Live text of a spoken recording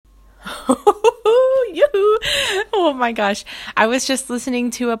Yoo-hoo. Oh my gosh. I was just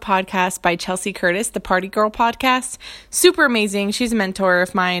listening to a podcast by Chelsea Curtis, the Party Girl podcast. Super amazing. She's a mentor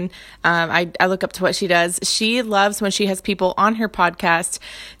of mine. I look up to what she does. She loves when she has people on her podcast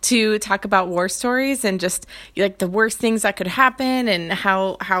to talk about war stories and just like the worst things that could happen and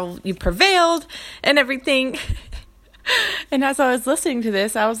how you prevailed and everything. And as I was listening to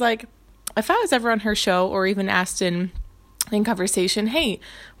this, I was like, if I was ever on her show or even asked in conversation, hey,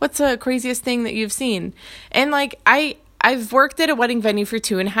 what's the craziest thing that you've seen? And like, I've worked at a wedding venue for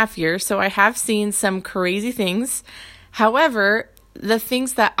 2.5 years, so I have seen some crazy things. However, the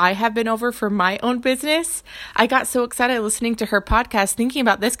things that I have been over for my own business, I got so excited listening to her podcast, thinking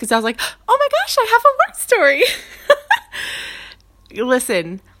about this, because I was like, oh my gosh, I have a work story.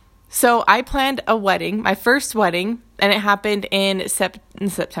 Listen, so I planned a wedding, my first wedding, and it happened in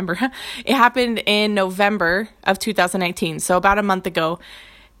September. It happened in November of 2019, so about a month ago.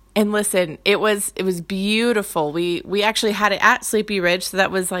 And listen, it was beautiful. We actually had it at Sleepy Ridge, so that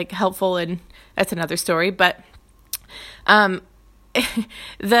was like helpful, and that's another story. But the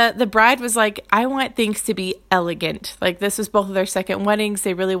bride was like, I want things to be elegant. Like, this was both of their second weddings.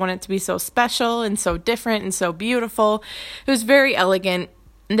 They really wanted it to be so special and so different and so beautiful. It was very elegant.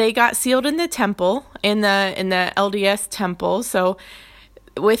 They got sealed in the temple, in the LDS temple. So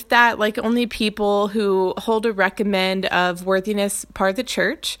with that, like, only people who hold a recommend of worthiness part of the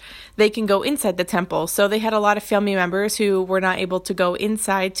church, they can go inside the temple. So they had a lot of family members who were not able to go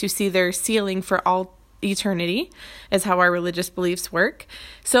inside to see their sealing for all eternity, is how our religious beliefs work.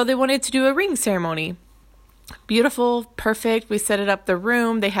 So they wanted to do a ring ceremony. Beautiful, perfect. We set it up the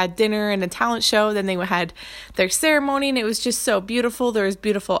room. They had dinner and a talent show. Then they had their ceremony, and it was just so beautiful. There was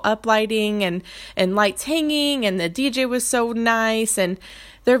beautiful uplighting and lights hanging, and the DJ was so nice, and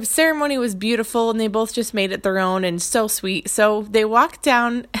their ceremony was beautiful, and they both just made it their own and so sweet. So they walked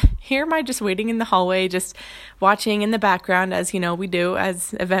down. Here am I just waiting in the hallway, just watching in the background, as you know we do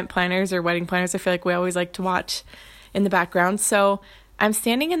as event planners or wedding planners. I feel like we always like to watch in the background. So I'm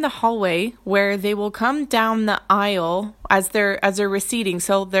standing in the hallway where they will come down the aisle as they're receding.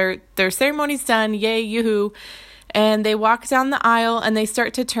 So their ceremony's done, yay, yoo-hoo, and they walk down the aisle and they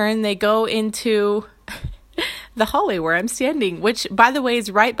start to turn. They go into the hallway where I'm standing, which, by the way, is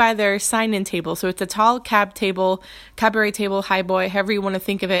right by their sign-in table. So it's a tall cabaret table, high boy, however you want to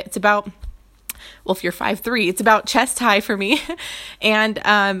think of it. It's about, well, if you're 5'3", it's about chest high for me, and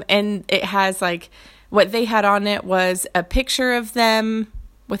it has like, what they had on it was a picture of them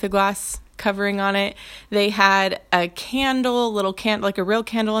with a glass covering on it. They had a candle, like a real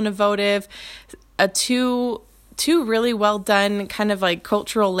candle and a votive, two really well done kind of like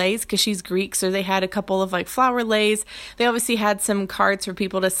cultural leis, because she's Greek, so they had a couple of like flower leis. They obviously had some cards for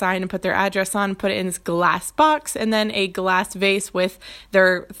people to sign and put their address on, put it in this glass box, and then a glass vase with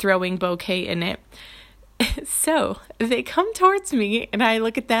their throwing bouquet in it. So they come towards me, and I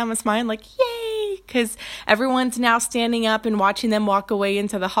look at them and smile like, yay, because everyone's now standing up and watching them walk away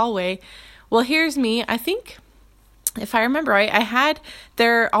into the hallway. Well, here's me. I think, if I remember right, I had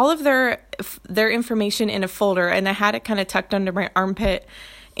all of their information in a folder, and I had it kind of tucked under my armpit.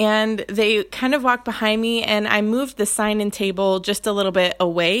 And they kind of walked behind me, and I moved the sign-in table just a little bit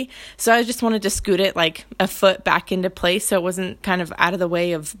away. So I just wanted to scoot it like a foot back into place so it wasn't kind of out of the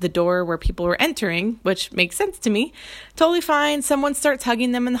way of the door where people were entering, which makes sense to me. Totally fine. Someone starts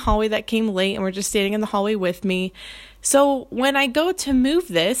hugging them in the hallway that came late, and we're just standing in the hallway with me. So when I go to move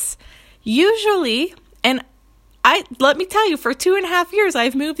this, usually, and let me tell you, for 2.5 years,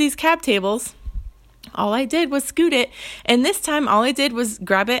 I've moved these cab tables. All I did was scoot it, and this time all I did was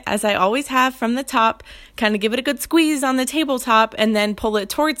grab it, as I always have, from the top, kind of give it a good squeeze on the tabletop, and then pull it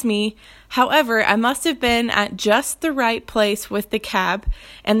towards me. However, I must have been at just the right place with the cab,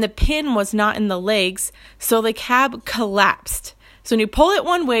 and the pin was not in the legs, so the cab collapsed. So when you pull it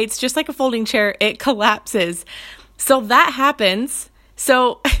one way, it's just like a folding chair, it collapses. So that happens.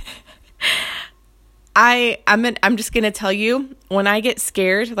 So I'm just going to tell you, when I get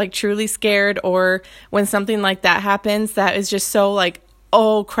scared, like truly scared, or when something like that happens, that is just so like,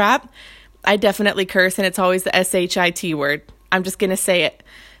 oh crap, I definitely curse, and it's always the SHIT word. I'm just going to say it.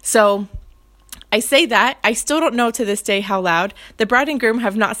 So I say that. I still don't know to this day how loud. The bride and groom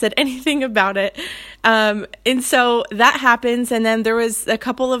have not said anything about it. And so that happens. And then there was a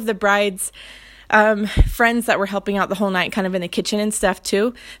couple of the bride's friends that were helping out the whole night, kind of in the kitchen and stuff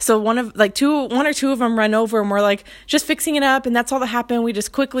too. So one or two of them run over and we're like just fixing it up, and that's all that happened. We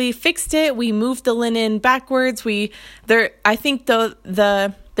just quickly fixed it. We moved the linen backwards. I think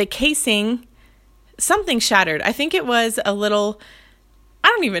the casing, something shattered. I think it was a little, I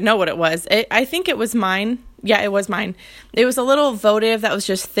don't even know what it was. I think it was mine. Yeah, it was mine. It was a little votive that was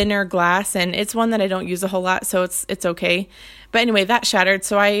just thinner glass, and it's one that I don't use a whole lot, so it's okay. But anyway, that shattered.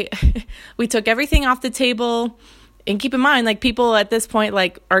 So we took everything off the table. And keep in mind, like, people at this point,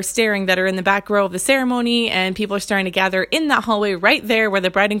 like, are staring that are in the back row of the ceremony, and people are starting to gather in that hallway right there where the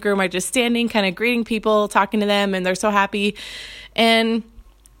bride and groom are just standing, kind of greeting people, talking to them, and they're so happy. And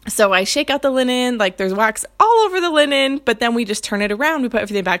so I shake out the linen, like, there's wax all over the linen, but then we just turn it around, we put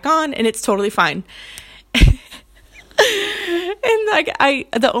everything back on, and it's totally fine. And like,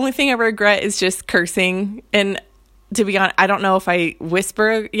 the only thing I regret is just cursing. And to be honest, I don't know if I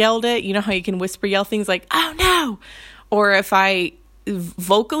whisper yelled it. You know how you can whisper yell things like, oh no, or if I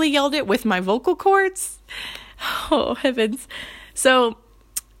vocally yelled it with my vocal cords. Oh heavens. So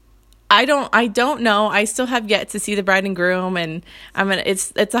I don't know. I still have yet to see the bride and groom, and it's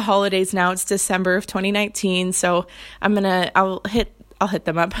the holidays now. It's December of 2019. So I'll hit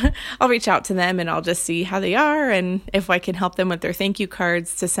them up. I'll reach out to them and I'll just see how they are and if I can help them with their thank you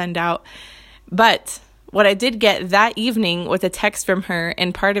cards to send out. But what I did get that evening was a text from her,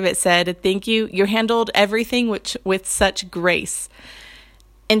 and part of it said, thank you. You handled everything with such grace.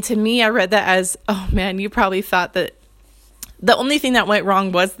 And to me, I read that as, oh man, you probably thought that the only thing that went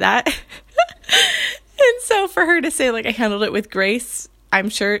wrong was that. And so for her to say, like, I handled it with grace, I'm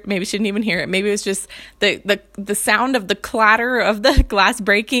sure maybe she didn't even hear it. Maybe it was just the sound of the clatter of the glass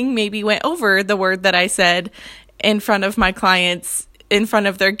breaking maybe went over the word that I said in front of my clients, in front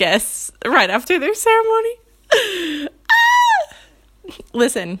of their guests right after their ceremony.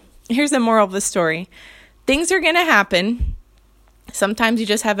 Listen, here's the moral of the story. Things are going to happen. Sometimes you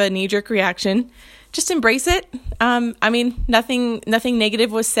just have a knee-jerk reaction. Just embrace it. Nothing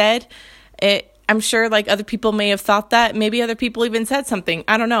negative was said. I'm sure like other people may have thought that. Maybe other people even said something.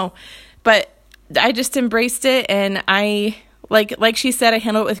 I don't know. But I just embraced it, and I, like she said, I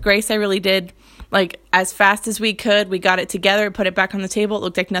handled it with grace. I really did. Like, as fast as we could, we got it together, put it back on the table. It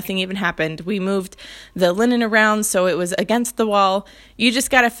looked like nothing even happened. We moved the linen around so it was against the wall. You just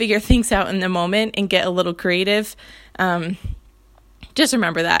got to figure things out in the moment and get a little creative. Just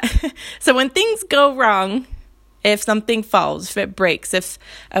remember that. So when things go wrong, if something falls, if it breaks, if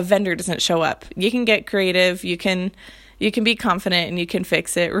a vendor doesn't show up, you can get creative. You can be confident, and you can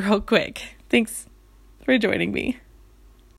fix it real quick. Thanks for joining me.